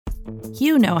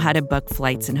You know how to book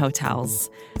flights and hotels.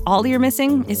 All you're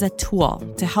missing is a tool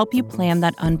to help you plan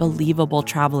that unbelievable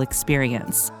travel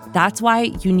experience. That's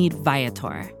why you need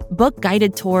Viator. Book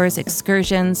guided tours,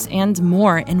 excursions, and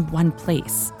more in one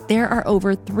place. There are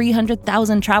over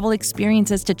 300,000 travel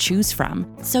experiences to choose from,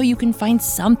 so you can find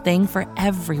something for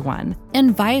everyone.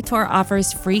 And Viator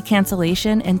offers free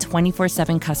cancellation and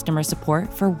 24/7 customer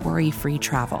support for worry-free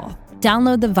travel.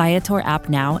 Download the Viator app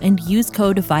now and use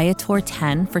code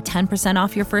Viator10 for 10%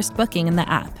 off your first booking in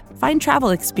the app. Find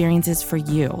travel experiences for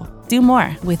you. Do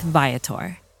more with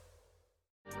Viator.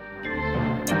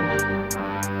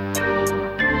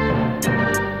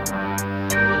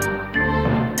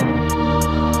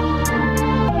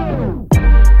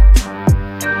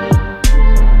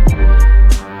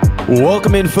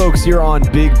 Welcome in, folks, here on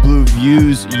Big Blue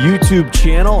View's YouTube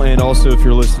channel, and also if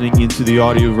you're listening into the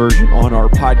audio version on our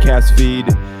podcast feed.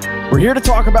 We're here to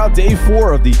talk about day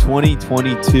 4 of the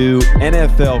 2022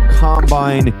 NFL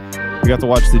Combine. We got to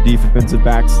watch the defensive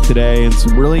backs today and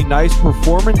some really nice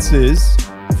performances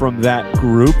from that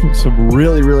group. Some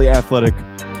really, really athletic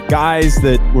guys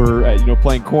that were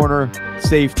playing corner,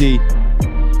 safety.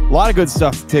 A lot of good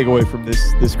stuff to take away from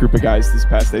this group of guys this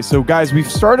past day. So, guys,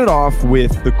 we've started off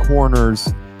with the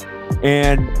corners,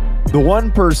 and the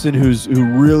one person who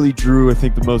really drew, I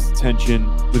think, the most attention,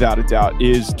 without a doubt,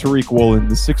 is Tariq Woolen,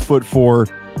 the 6'4",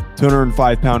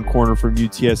 205-pound corner from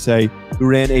UTSA, who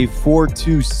ran a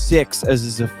 4.26 as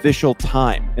his official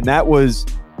time, and that was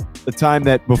the time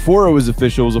that before it was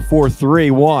official was a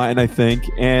 4.31, I think,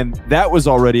 and that was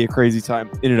already a crazy time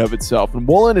in and of itself. And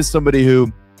Woolen is somebody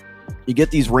who, you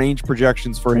get these range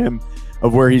projections for him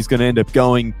of where he's going to end up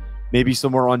going, maybe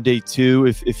somewhere on day 2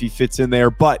 if he fits in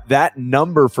there. But that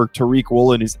number for Tariq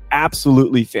Woolen is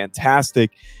absolutely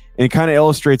fantastic, and it kind of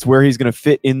illustrates where he's going to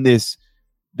fit in this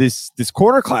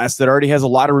corner class that already has a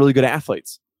lot of really good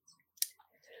athletes.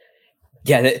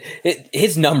 Yeah,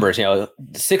 his numbers,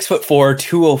 6'4",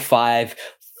 205,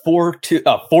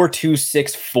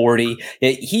 4.26 40.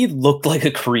 He looked like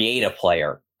a creative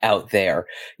player out there.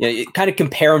 You kind of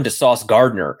compare him to Sauce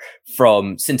Gardner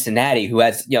from Cincinnati, who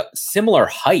has similar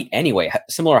height anyway,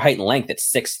 similar height and length at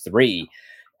 6'3",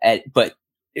 but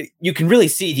you can really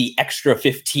see the extra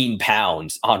 15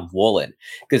 pounds on Woolen,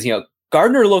 because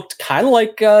Gardner looked kind of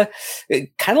like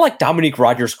Dominique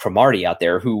Rodgers-Cromartie out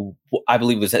there, who I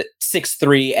believe was at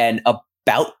 6'3" and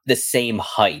about the same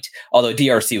height, although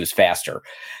DRC was faster.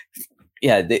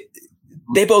 Yeah,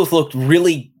 they both looked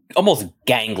really almost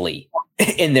gangly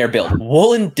in their build.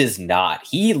 Woolen does not.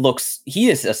 He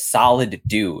is a solid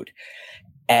dude.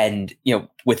 And,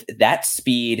 with that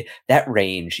speed, that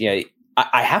range,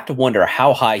 I have to wonder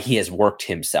how high he has worked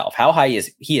himself, how high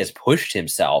he has pushed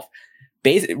himself,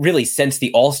 really since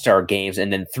the All-Star games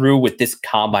and then through with this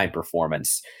combine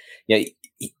performance.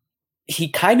 He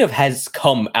kind of has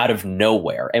come out of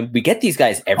nowhere. And we get these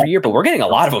guys every year, but we're getting a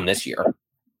lot of them this year.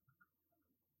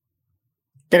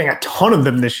 Getting a ton of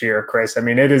them this year, Chris. I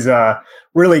mean, it is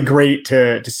really great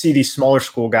to see these smaller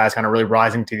school guys kind of really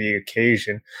rising to the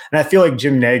occasion. And I feel like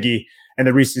Jim Nagy and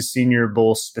the Reese's Senior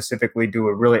Bowl specifically do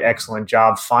a really excellent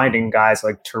job finding guys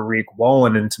like Tariq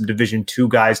Woolen and some Division II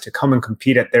guys to come and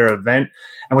compete at their event.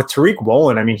 And with Tariq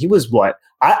Woolen, I mean, he was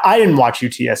I didn't watch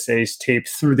UTSA's tape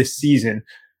through the season,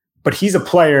 but he's a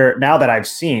player now that I've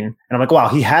seen, and I'm like, wow,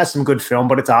 he has some good film,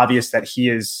 but it's obvious that he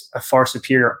is a far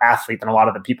superior athlete than a lot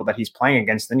of the people that he's playing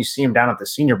against. Then you see him down at the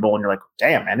Senior Bowl, and you're like,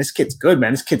 damn, man, this kid's good,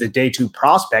 man. This kid's a day 2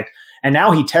 prospect. And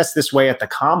now he tests this way at the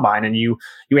combine, and you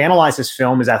analyze his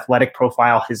film, his athletic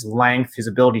profile, his length, his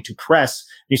ability to press,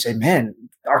 and you say, man,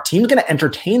 our team's going to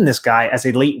entertain this guy as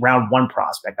a late round 1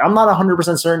 prospect. I'm not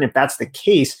 100% certain if that's the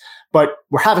case, but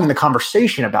we're having the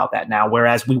conversation about that now,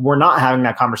 whereas we were not having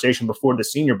that conversation before the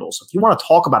Senior Bowl. So if you want to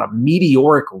talk about a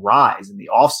meteoric rise in the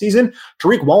offseason,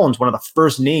 Tariq Woolen's one of the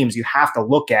first names you have to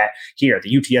look at here, the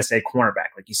UTSA cornerback.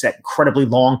 Like you said, incredibly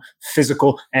long,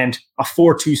 physical, and a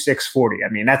 4.26 40. I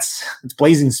mean, it's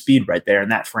blazing speed right there in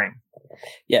that frame.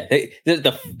 Yeah,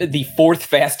 the 4th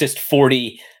fastest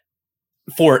 40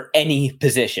 for any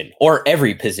position or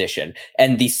every position,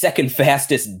 and the 2nd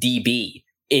fastest DB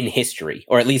in history,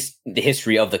 or at least the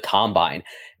history of the combine.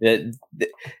 It's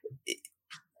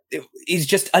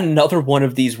just another one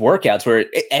of these workouts where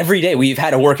every day we've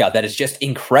had a workout that is just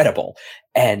incredible.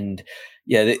 And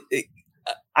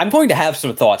I'm going to have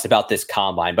some thoughts about this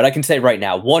combine, but I can say right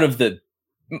now, one of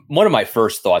my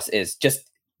first thoughts is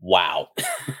just wow.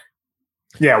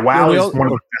 Yeah, wow is one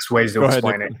of the best ways to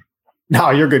explain it. No,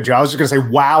 you're good, Joe. I was just going to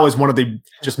say wow is one of the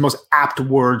just most apt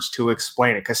words to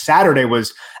explain it, because Saturday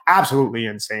was absolutely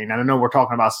insane. And I know we're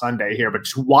talking about Sunday here, but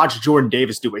to watch Jordan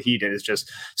Davis do what he did is just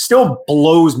still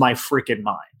blows my freaking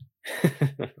mind.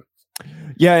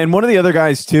 Yeah, and one of the other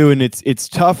guys too, and it's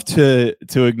tough to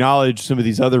acknowledge some of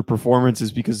these other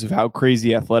performances because of how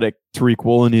crazy athletic Tariq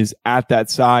Woolen is at that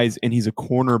size, and he's a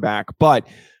cornerback. But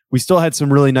we still had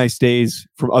some really nice days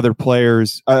from other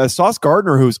players. Sauce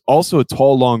Gardner, who's also a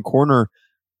tall, long corner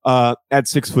at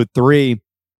 6'3",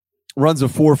 runs a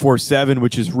 4.47,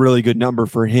 which is really good number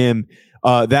for him.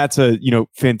 That's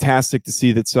fantastic to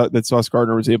see that Sauce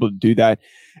Gardner was able to do that.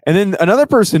 And then another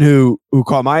person who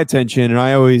caught my attention, and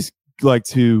I always like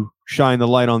to shine the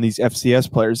light on these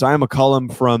FCS players. Zion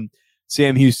McCullum from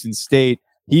Sam Houston State.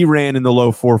 He ran in the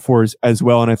low 4.4s as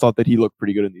well, and I thought that he looked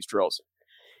pretty good in these drills.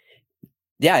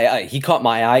 Yeah, he caught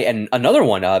my eye. And another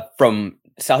one from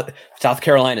South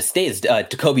Carolina State is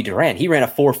Jacoby Durant. He ran a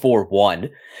 4.41.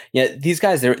 Yeah, these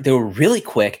guys, they were really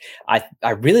quick. I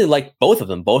really liked both of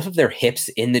them. Both of their hips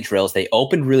in the drills, they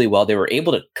opened really well. They were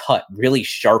able to cut really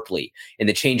sharply in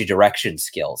the change of direction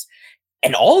skills.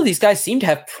 And all of these guys seem to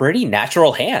have pretty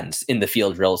natural hands in the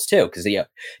field drills too, because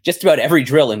just about every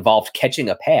drill involved catching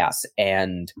a pass,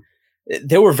 and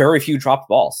there were very few dropped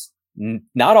balls.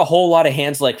 Not a whole lot of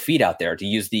hands like feet out there, to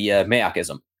use the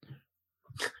Mayockism.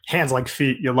 Hands like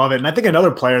feet, you love it. And I think another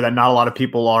player that not a lot of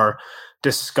people are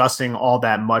discussing all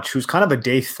that much, who's kind of a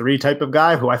day 3 type of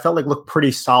guy, who I felt like looked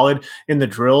pretty solid in the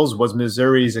drills, was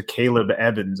Missouri's Caleb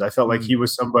Evans. I felt like he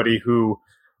was somebody who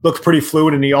looked pretty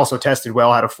fluid, and he also tested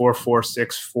well, had a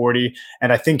 4.46 40.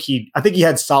 And I think he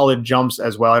had solid jumps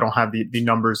as well. I don't have the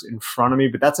numbers in front of me,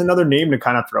 but that's another name to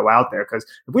kind of throw out there. Because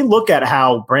if we look at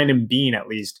how Brandon Beane at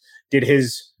least did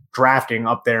his drafting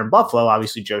up there in Buffalo,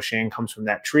 obviously Joe Shane comes from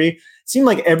that tree. It seemed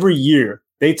like every year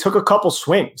they took a couple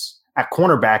swings at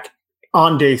cornerback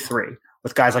on day 3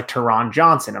 with guys like Teron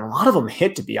Johnson, and a lot of them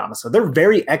hit, to be honest. So they're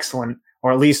very excellent,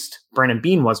 or at least Brandon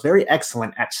Beane was very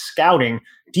excellent at scouting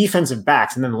defensive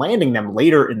backs and then landing them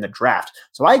later in the draft.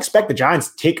 So I expect the Giants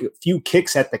to take a few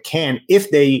kicks at the can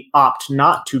if they opt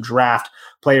not to draft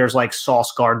players like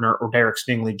Sauce Gardner or Derek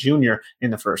Stingley Jr.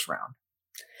 in the first round.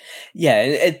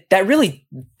 Yeah, that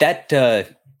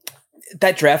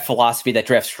draft philosophy, that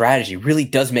draft strategy really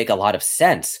does make a lot of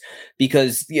sense,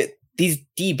 because these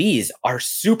DBs are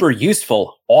super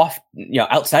useful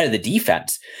outside of the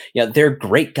defense. They're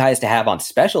great guys to have on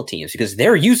special teams because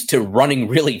they're used to running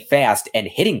really fast and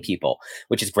hitting people,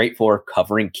 which is great for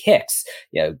covering kicks,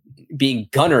 being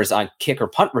gunners on kick or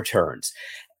punt returns.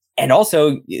 And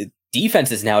also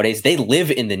defenses nowadays, they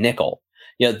live in the nickel.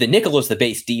 The nickel is the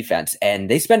base defense, and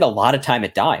they spend a lot of time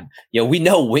at dime. We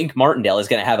know Wink Martindale is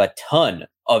going to have a ton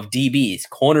of DBs,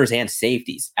 corners, and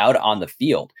safeties out on the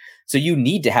field. So you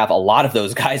need to have a lot of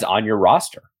those guys on your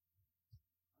roster.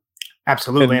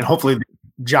 Absolutely. And hopefully the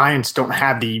Giants don't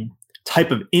have the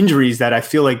type of injuries that I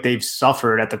feel like they've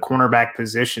suffered at the cornerback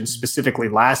position, specifically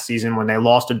last season when they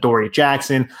lost to Dory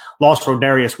Jackson, lost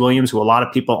Rodarius Williams, who a lot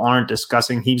of people aren't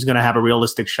discussing. He's going to have a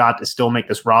realistic shot to still make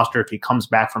this roster if he comes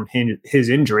back from his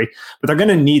injury, but they're going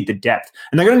to need the depth,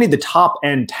 and they're going to need the top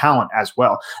end talent as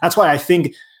well. That's why I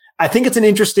think it's an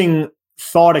interesting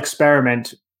thought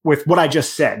experiment with what I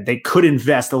just said. They could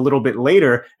invest a little bit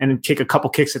later and take a couple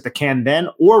kicks at the can then,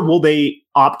 or will they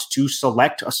opt to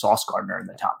select a Sauce Gardner in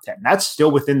the top 10? That's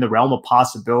still within the realm of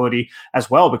possibility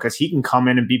as well, because he can come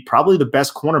in and be probably the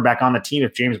best cornerback on the team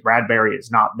if James Bradbury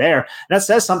is not there. And that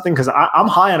says something, because I'm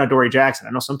high on Adoree Jackson. I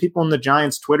know some people in the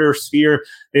Giants Twitter sphere,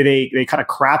 they kind of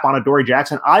crap on Adoree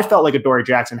Jackson. I felt like Adoree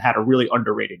Jackson had a really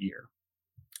underrated year.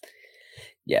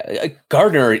 Yeah,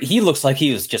 Gardner, he looks like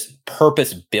he was just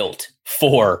purpose-built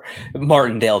for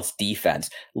Martindale's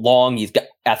defense. Long, he's got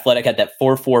athletic at that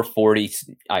 4.4 40.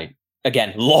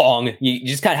 Again, long. You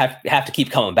just kind of have to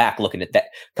keep coming back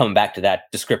to that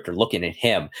descriptor, looking at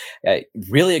him.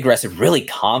 Really aggressive, really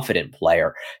confident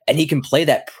player. And he can play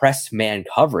that press man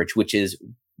coverage, which is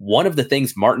one of the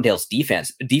things Martindale's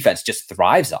defense just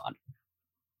thrives on.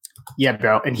 Yeah,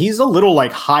 bro. And he's a little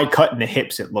like high cut in the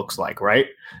hips, it looks like, right?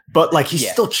 But like he's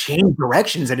still changing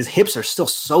directions, and his hips are still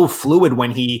so fluid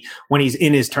when he's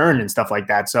in his turn and stuff like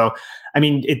that. So, I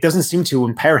mean, it doesn't seem to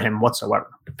impair him whatsoever.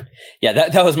 Yeah,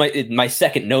 that was my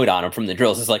second note on him from the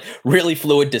drills. Is like really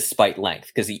fluid despite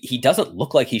length, because he doesn't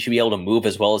look like he should be able to move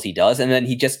as well as he does, and then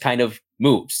he just kind of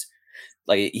moves.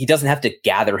 Like he doesn't have to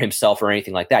gather himself or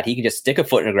anything like that. He can just stick a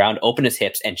foot in the ground, open his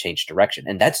hips, and change direction.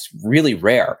 And that's really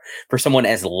rare for someone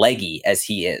as leggy as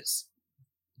he is.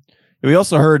 We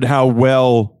also heard how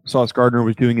well Sauce Gardner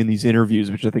was doing in these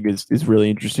interviews, which I think is really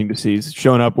interesting to see. He's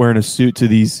showing up wearing a suit to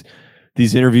these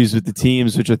interviews with the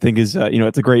teams, which I think is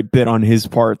it's a great bit on his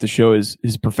part to show his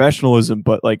professionalism.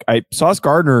 But Sauce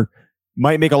Gardner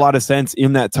might make a lot of sense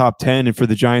in that top 10, and for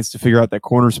the Giants to figure out that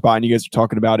corner spot. And you guys are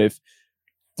talking about if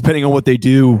depending on what they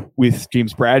do with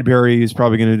James Bradbury is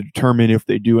probably going to determine if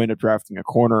they do end up drafting a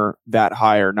corner that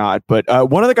high or not. But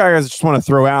one of the guys I just want to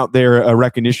throw out there a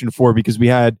recognition for, because we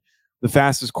had the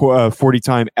fastest 40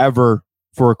 time ever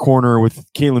for a corner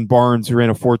with Kalen Barnes, who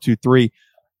ran a 4.23.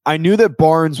 I knew that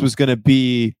Barnes was going to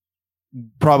be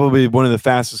probably one of the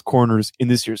fastest corners in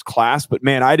this year's class, but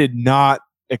man, I did not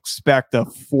expect a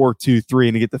 4.23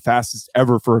 and to get the fastest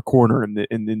ever for a corner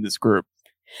in this group.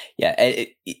 Yeah,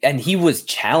 and he was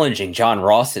challenging John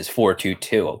Ross's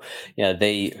 4.22.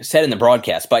 They said in the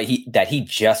broadcast that he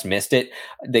just missed it.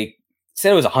 They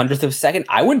said it was 100th of a second.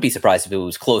 I wouldn't be surprised if it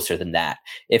was closer than that.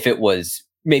 If it was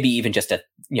maybe even just a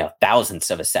thousandths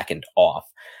of a second off.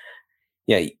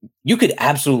 Yeah, you could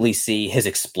absolutely see his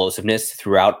explosiveness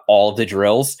throughout all of the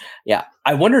drills. Yeah,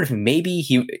 I wondered if maybe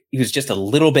he was just a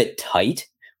little bit tight,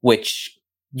 which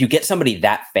you get somebody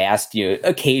that fast.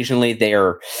 Occasionally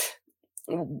they're,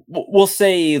 we'll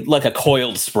say, like a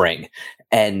coiled spring,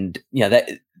 and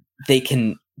that they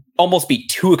can almost be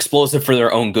too explosive for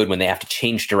their own good when they have to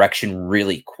change direction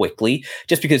really quickly,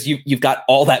 just because you've got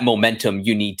all that momentum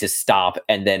you need to stop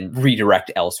and then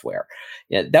redirect elsewhere.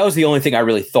 Yeah, that was the only thing I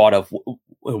really thought of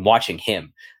when watching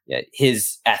him. Yeah,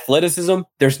 his athleticism,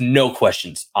 there's no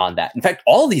questions on that. In fact,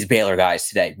 all of these Baylor guys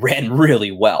today ran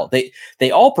really well.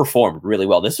 They all performed really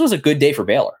well. This was a good day for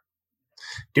Baylor.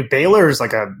 Dude, Baylor's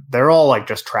they're all like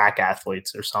just track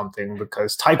athletes or something,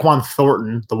 because Tyquan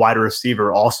Thornton, the wide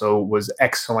receiver, also was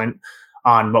excellent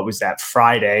on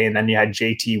Friday. And then you had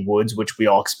JT Woods, which we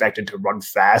all expected to run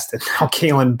fast. And now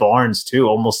Kalen Barnes too,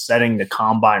 almost setting the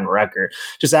combine record.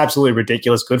 Just absolutely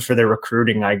ridiculous. Good for their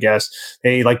recruiting, I guess.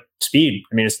 They like speed.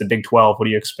 I mean, it's the Big 12. What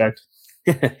do you expect?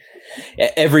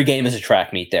 Every game is a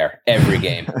track meet there. Every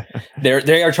game.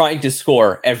 They are trying to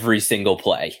score every single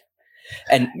play.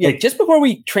 And just before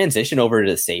we transition over to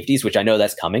the safeties, which I know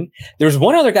that's coming, there's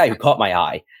one other guy who caught my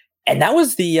eye, and that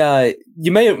was the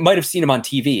you might have seen him on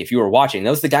TV if you were watching. That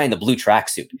was the guy in the blue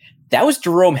tracksuit. That was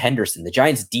Jerome Henderson, the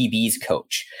Giants DB's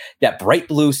coach. That bright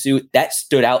blue suit that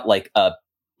stood out like a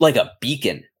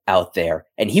beacon out there,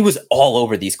 and he was all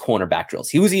over these cornerback drills.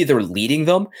 He was either leading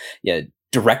them,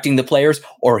 directing the players,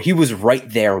 or he was right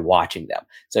there watching them.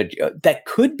 So that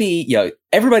could be,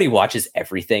 everybody watches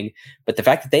everything, but the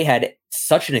fact that they had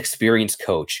such an experienced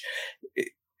coach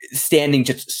standing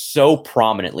just so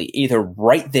prominently, either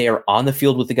right there on the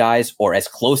field with the guys or as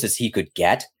close as he could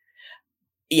get,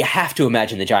 you have to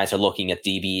imagine the Giants are looking at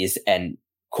DBs and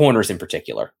corners in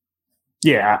particular.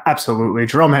 Yeah, absolutely.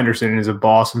 Jerome Henderson is a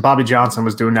boss, and Bobby Johnson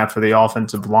was doing that for the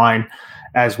offensive line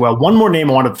as well. One more name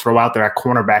I wanted to throw out there at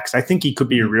cornerback, because I think he could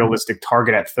be a realistic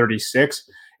target at 36,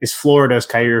 is Florida's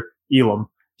Kaiir Elam.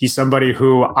 He's somebody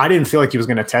who I didn't feel like he was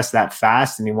going to test that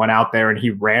fast, and he went out there and he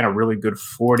ran a really good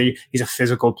 40. He's a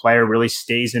physical player, really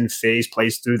stays in phase,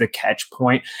 plays through the catch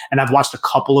point. And I've watched a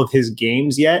couple of his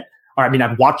games yet.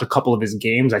 I've watched a couple of his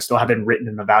games. I still haven't written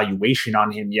an evaluation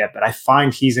on him yet, but I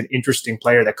find he's an interesting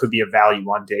player that could be a value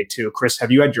on day two. Chris,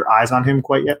 have you had your eyes on him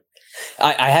quite yet?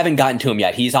 I haven't gotten to him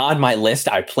yet. He's on my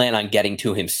list. I plan on getting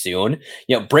to him soon.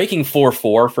 Breaking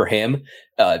 4.4 for him,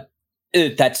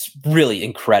 that's really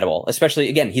incredible. Especially,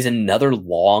 again, he's another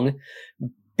long,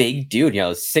 big dude.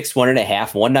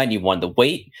 6'1.5", 191. The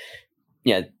weight,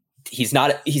 he's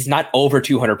not over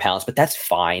 200 pounds, but that's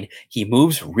fine. He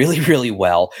moves really, really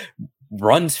well,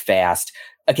 runs fast.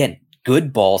 Again,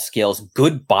 good ball skills,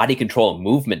 good body control,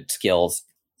 movement skills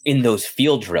in those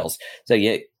field drills. So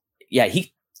yeah,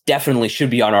 he definitely should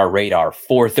be on our radar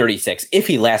for 36 if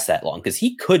he lasts that long, because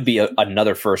he could be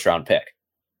another first round pick.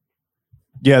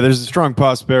 Yeah, there's a strong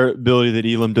possibility that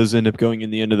Elam does end up going in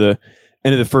the end of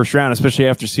the first round, especially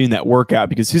after seeing that workout,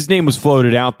 because his name was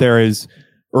floated out there as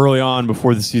early on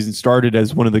before the season started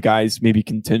as one of the guys maybe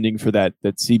contending for that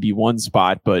CB1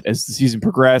 spot. But as the season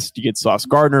progressed, you get Sauce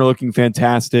Gardner looking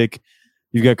fantastic.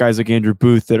 You've got guys like Andrew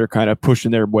Booth that are kind of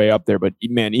pushing their way up there. But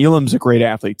man, Elam's a great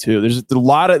athlete too. This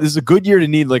is a good year to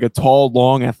need like a tall,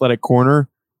 long, athletic corner,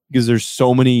 because there's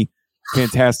so many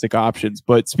fantastic options.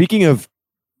 But speaking of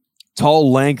tall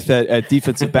length at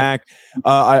defensive back,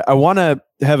 I want to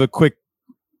have a quick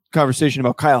conversation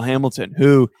about Kyle Hamilton,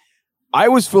 who I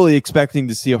was fully expecting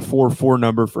to see a 4.4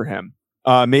 number for him.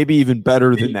 Maybe even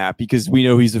better than that, because we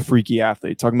know he's a freaky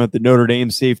athlete. Talking about the Notre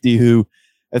Dame safety who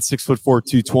at 6'4",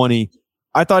 220,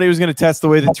 I thought he was going to test the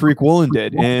way that Tariq Woolen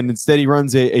did. And instead he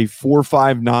runs a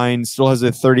 4.59, still has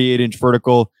a 38-inch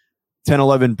vertical,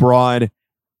 10.11 broad.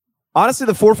 Honestly,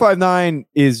 the 4.59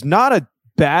 is not a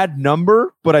bad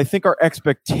number, but I think our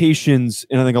expectations,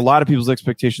 and I think a lot of people's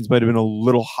expectations might have been a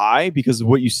little high because of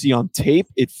what you see on tape.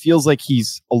 It feels like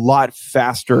he's a lot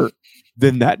faster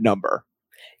than that number.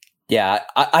 Yeah,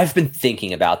 I've been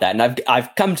thinking about that, and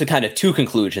I've come to kind of two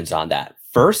conclusions on that.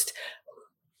 First,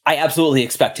 I absolutely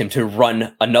expect him to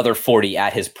run another 40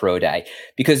 at his pro day,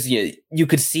 because you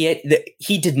could see it that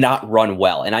he did not run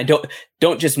well. And I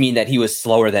don't just mean that he was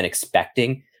slower than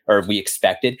we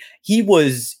expected. He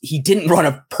didn't run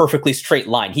a perfectly straight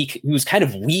line. He was kind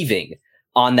of weaving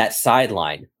on that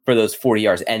sideline for those 40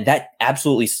 yards, and that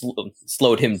absolutely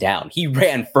slowed him down. He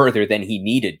ran further than he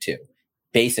needed to,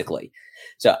 basically.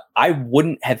 So I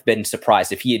wouldn't have been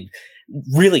surprised if he had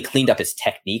really cleaned up his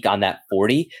technique on that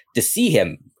 40 to see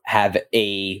him have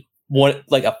a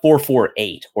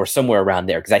 4.48 or somewhere around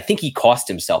there, because I think he cost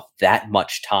himself that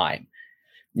much time,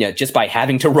 just by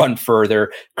having to run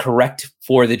further, correct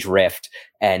for the drift,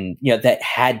 and that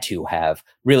had to have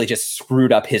really just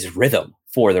screwed up his rhythm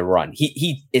for the run.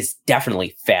 He is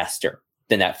definitely faster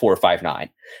than that 4.59.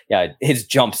 Yeah, his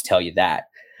jumps tell you that,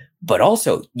 but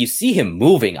also you see him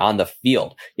moving on the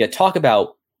field. Talk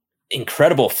about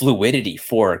incredible fluidity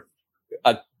for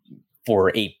a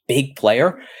big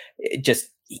player.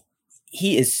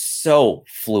 He is so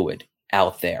fluid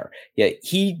out there. Yeah,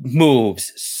 he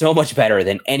moves so much better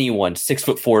than anyone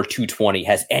 6'4", 220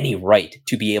 has any right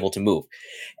to be able to move.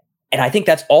 And I think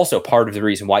that's also part of the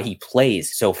reason why he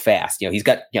plays so fast. He's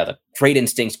got the great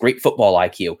instincts, great football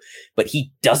IQ, but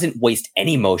he doesn't waste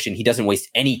any motion. He doesn't waste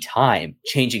any time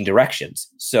changing directions.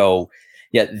 So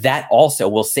that also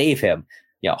will save him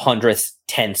hundredths,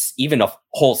 tenths, even a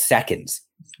whole seconds,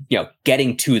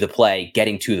 getting to the play,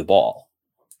 getting to the ball.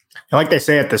 Like they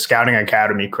say at the Scouting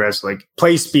Academy, Chris, like,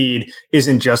 play speed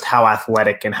isn't just how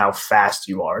athletic and how fast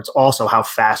you are. It's also how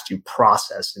fast you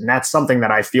process. And that's something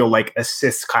that I feel like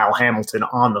assists Kyle Hamilton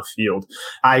on the field.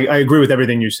 I agree with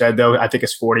everything you said, though. I think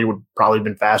his 40 would probably have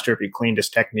been faster if he cleaned his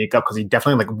technique up, because he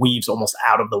definitely weaves almost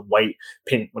out of the white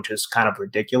pin, which is kind of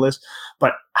ridiculous.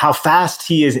 But how fast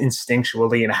he is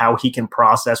instinctually and how he can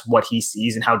process what he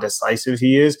sees and how decisive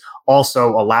he is also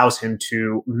allows him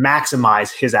to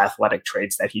maximize his athletic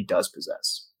traits that he does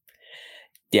possess.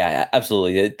 Yeah,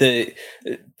 absolutely.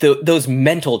 Those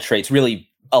mental traits really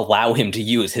allow him to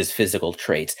use his physical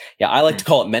traits. Yeah, I like to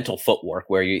call it mental footwork,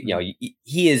 where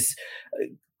he is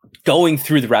going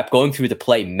through the rep, going through the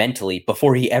play mentally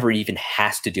before he ever even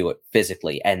has to do it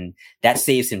physically. And that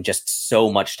saves him just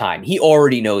so much time. He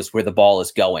already knows where the ball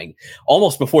is going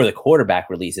almost before the quarterback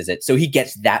releases it. So he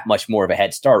gets that much more of a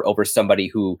head start over somebody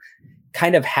who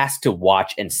kind of has to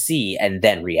watch and see and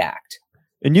then react.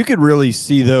 And you could really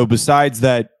see, though, besides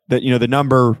that the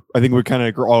number, I think we kind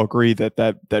of all agree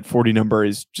that 40 number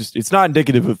is just, it's not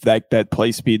indicative of that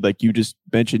play speed like you just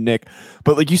mentioned, Nick.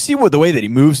 But you see the way that he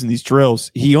moves in these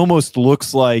drills, he almost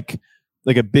looks like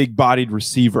a big bodied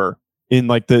receiver in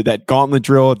that gauntlet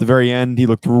drill at the very end. He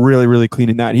looked really, really clean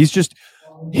in that. He's just,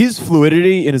 his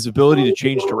fluidity and his ability to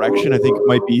change direction, I think,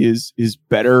 might be his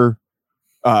better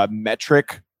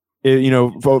metric,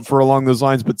 for along those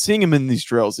lines. But seeing him in these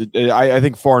drills, I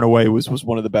think far and away was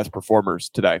one of the best performers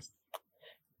today.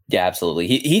 Yeah, absolutely.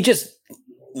 He just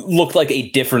looked like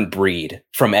a different breed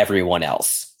from everyone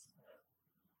else.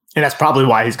 And that's probably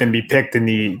why he's going to be picked in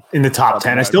the top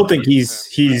 10. I still think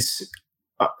he's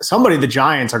somebody the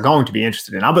Giants are going to be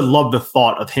interested in. I would love the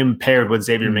thought of him paired with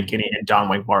Xavier McKinney and John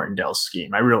Wink Martindale's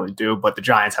scheme. I really do. But the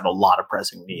Giants have a lot of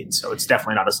pressing needs, so it's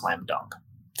definitely not a slam dunk.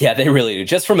 Yeah, they really do.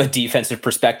 Just from a defensive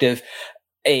perspective,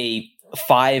 a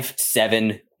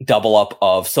 5-7 double up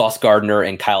of Sauce Gardner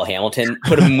and Kyle Hamilton,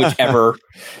 put them in whichever.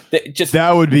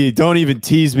 That would be, don't even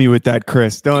tease me with that,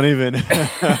 Chris. Don't even.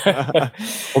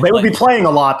 Well, they would be playing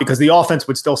a lot because the offense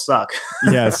would still suck.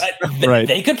 Yes, right.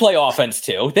 They could play offense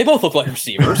too. They both look like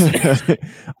receivers.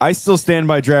 I still stand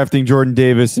by drafting Jordan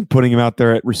Davis and putting him out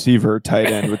there at receiver, tight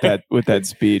end with that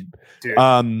speed. Dude.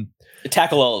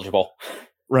 Tackle eligible.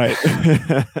 Right.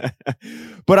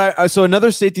 But so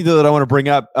another safety though that I want to bring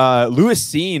up, Lewis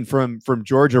Cine from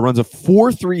Georgia runs a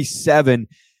 4.37,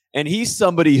 and he's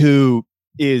somebody who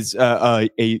is a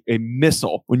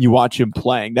missile when you watch him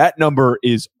playing. That number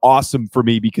is awesome for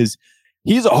me because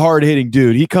he's a hard-hitting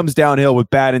dude. He comes downhill with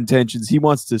bad intentions. He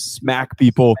wants to smack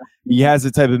people. He has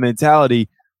the type of mentality.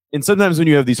 And sometimes when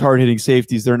you have these hard-hitting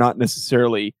safeties, they're not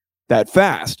necessarily that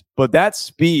fast, but that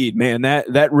speed, man,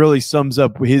 that really sums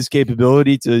up his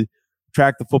capability to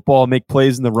track the football and make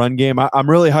plays in the run game. I'm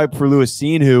really hyped for Lewis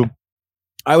Cine, who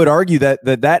I would argue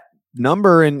that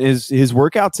number in his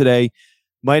workout today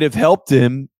might have helped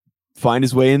him find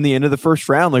his way in the end of the first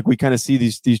round. Like we kind of see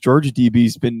these Georgia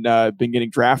DBs been getting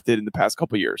drafted in the past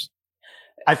couple of years.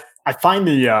 I find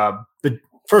the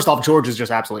first off, George is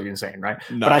just absolutely insane, right?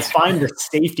 Nice. But I find the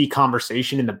safety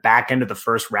conversation in the back end of the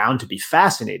first round to be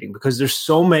fascinating because there's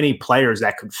so many players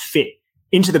that could fit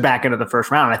into the back end of the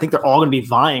first round. And I think they're all going to be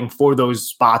vying for those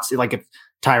spots. Like if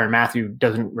Tyrann Mathieu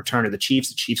doesn't return to the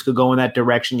Chiefs could go in that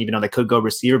direction, even though they could go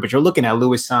receiver. But you're looking at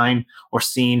Lewis Cine or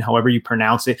Cine, however you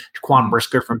pronounce it, Jaquan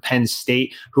Brisker from Penn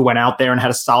State, who went out there and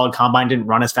had a solid combine, didn't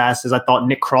run as fast as I thought.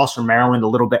 Nick Cross from Maryland a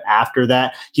little bit after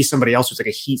that. He's somebody else who's like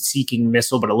a heat-seeking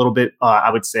missile, but a little bit, I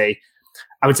would say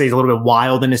he's a little bit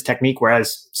wild in his technique,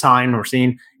 whereas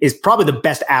Cine is probably the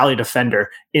best alley defender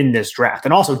in this draft.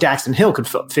 And also Daxton Hill could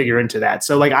figure into that.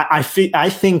 So like I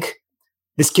think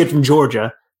this kid from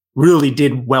Georgia really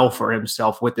did well for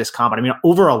himself with this combine. I mean,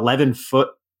 over 11-foot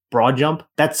broad jump,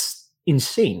 that's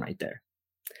insane right there.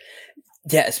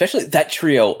 Yeah, especially that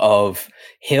trio of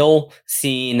Hill,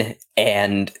 Cine,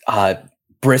 and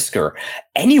Brisker.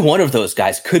 Any one of those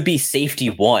guys could be safety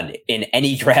one in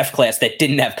any draft class that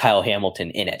didn't have Kyle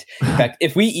Hamilton in it. In fact,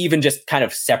 if we even just kind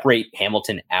of separate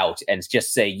Hamilton out and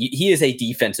just say he is a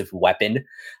defensive weapon,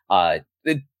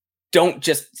 don't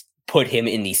just put him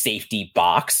in the safety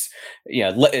box.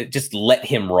 Just let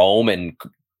him roam and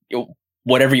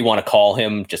whatever you want to call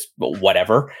him, just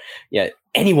whatever. Yeah,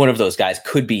 any one of those guys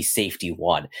could be safety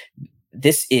one.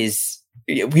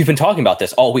 We've been talking about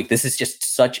this all week. This is just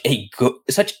such a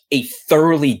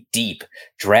thoroughly deep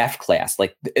draft class.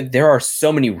 Like there are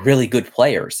so many really good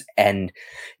players, and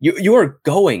you are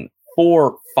going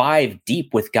 4-5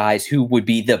 deep with guys who would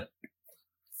be the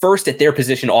first at their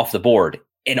position off the board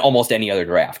in almost any other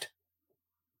draft.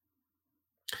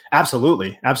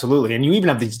 Absolutely. And you even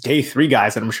have these day 3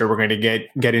 guys that I'm sure we're going to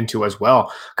get into as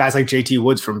well. Guys like JT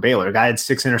Woods from Baylor. A guy had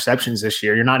 6 interceptions this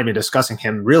year. You're not even discussing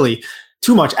him really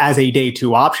too much as a day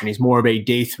 2 option. He's more of a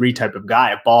day 3 type of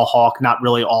guy, a ball hawk, not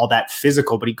really all that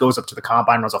physical, but he goes up to the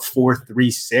combine, runs a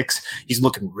 4.36. He's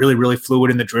looking really, really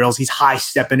fluid in the drills. He's high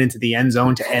stepping into the end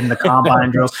zone to end the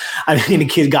combine drills. I mean, the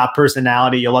kid got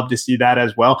personality. You'll love to see that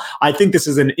as well. I think this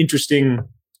is an interesting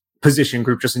position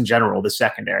group just in general, the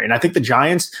secondary. And I think the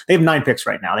Giants, they have 9 picks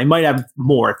right now. They might have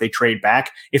more if they trade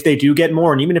back. If they do get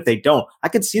more, and even if they don't, I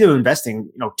could see them investing,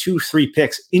 2-3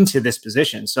 picks into this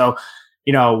position. So,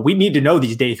 we need to know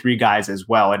these day 3 guys as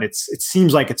well. And it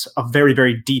seems like it's a very,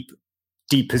 very deep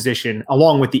position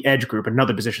along with the edge group,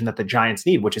 another position that the Giants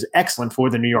need, which is excellent for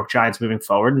the New York Giants moving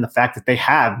forward. And the fact that they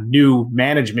have new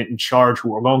management in charge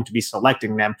who are going to be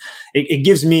selecting them, it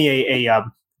gives me a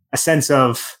sense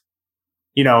of,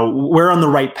 we're on the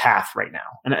right path right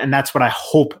now. And that's what I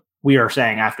hope we are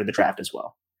saying after the draft as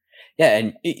well. Yeah.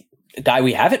 And a guy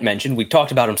we haven't mentioned, we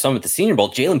talked about him some at the Senior Bowl,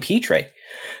 Jalen Petre.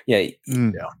 Yeah.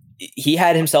 He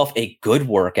had himself a good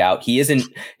workout. He isn't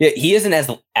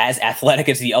as athletic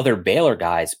as the other Baylor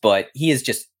guys, but he is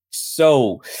just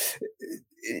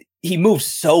he moves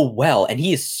so well and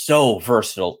he is so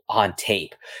versatile on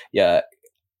tape. Yeah.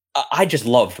 I just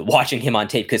loved watching him on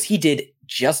tape because he did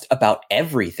just about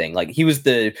everything. Like he was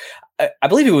I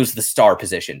believe he was the star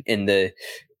position in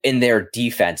their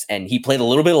defense. And he played a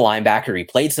little bit of linebacker. He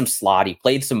played some slot. He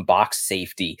played some box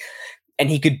safety,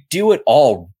 and he could do it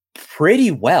all pretty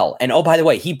well. And oh, by the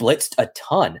way, he blitzed a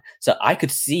ton. So I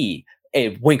could see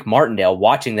a Wink Martindale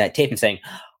watching that tape and saying,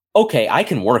 okay, I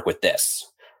can work with this.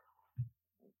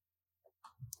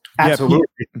 Absolutely.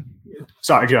 Yeah,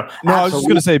 sorry, Joe. No, absolutely. I was just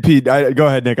going to say, Pete, go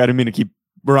ahead, Nick. I didn't mean to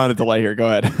we're on a delay here. Go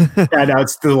ahead. Yeah, no,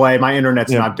 it's the delay. My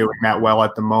internet's not doing that well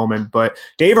at the moment. But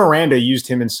Dave Aranda used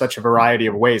him in such a variety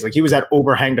of ways. Like he was that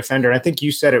overhang defender. And I think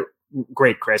you said it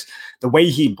great, Chris. The way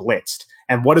he blitzed.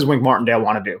 And what does Wink Martindale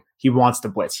want to do? He wants to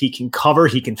blitz. He can cover.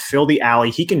 He can fill the alley.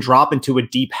 He can drop into a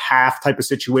deep half type of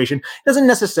situation. Doesn't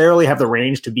necessarily have the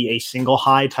range to be a single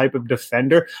high type of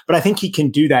defender, but I think he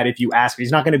can do that if you ask. He's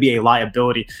not going to be a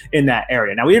liability in that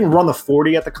area. Now, we didn't run the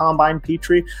 40 at the combine,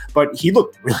 Petrie, but he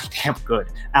looked really damn good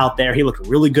out there. He looked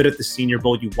really good at the Senior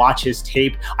Bowl. You watch his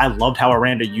tape. I loved how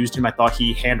Aranda used him. I thought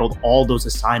he handled all those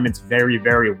assignments very,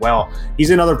 very well. He's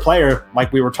another player,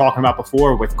 like we were talking about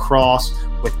before, with Cross,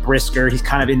 with Brisker. He's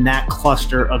kind of in that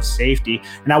cluster of safety.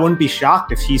 And I wouldn't be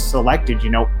shocked if he's selected,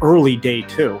 early day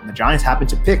 2. And the Giants happen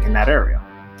to pick in that area.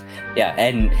 Yeah,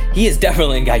 and he is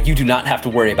definitely a guy you do not have to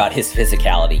worry about his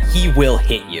physicality. He will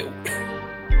hit you.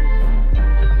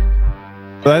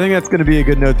 But I think that's going to be a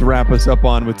good note to wrap us up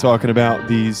on with talking about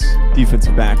these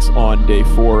defensive backs on day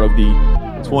 4 of the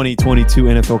 2022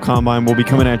 NFL Combine. We'll be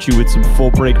coming at you with some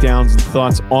full breakdowns and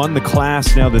thoughts on the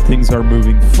class now that things are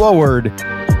moving forward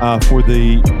for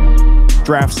the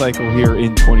draft cycle here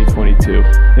in 2022.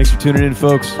 Thanks for tuning in,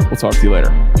 folks. We'll talk to you later.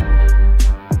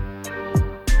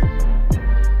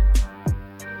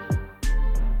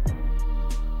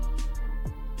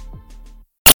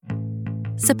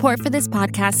 Support for this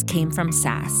podcast came from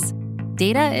SAS.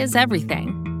 Data is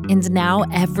everything, and now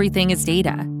everything is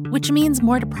data, which means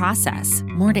more to process,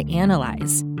 more to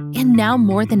analyze, And now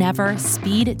more than ever,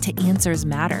 speed to answers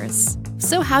matters.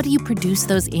 So how do you produce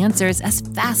those answers as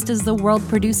fast as the world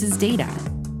produces data?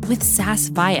 With SAS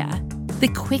Viya, the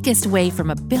quickest way from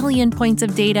a billion points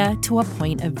of data to a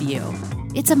point of view.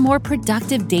 It's a more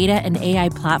productive data and AI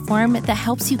platform that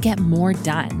helps you get more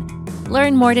done.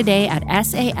 Learn more today at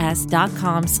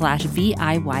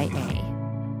sas.com/VIYA.